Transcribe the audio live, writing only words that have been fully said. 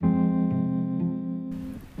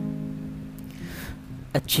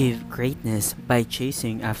Achieve greatness by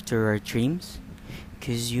chasing after our dreams?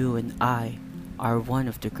 Cause you and I are one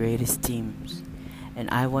of the greatest teams, and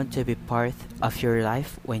I want to be part of your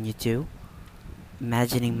life when you do.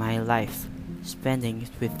 Imagining my life, spending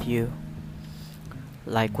it with you.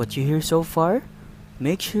 Like what you hear so far?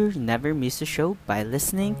 Make sure you never miss a show by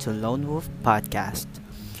listening to Lone Wolf Podcast.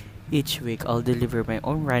 Each week, I'll deliver my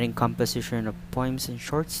own writing composition of poems and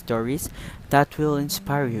short stories that will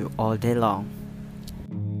inspire you all day long.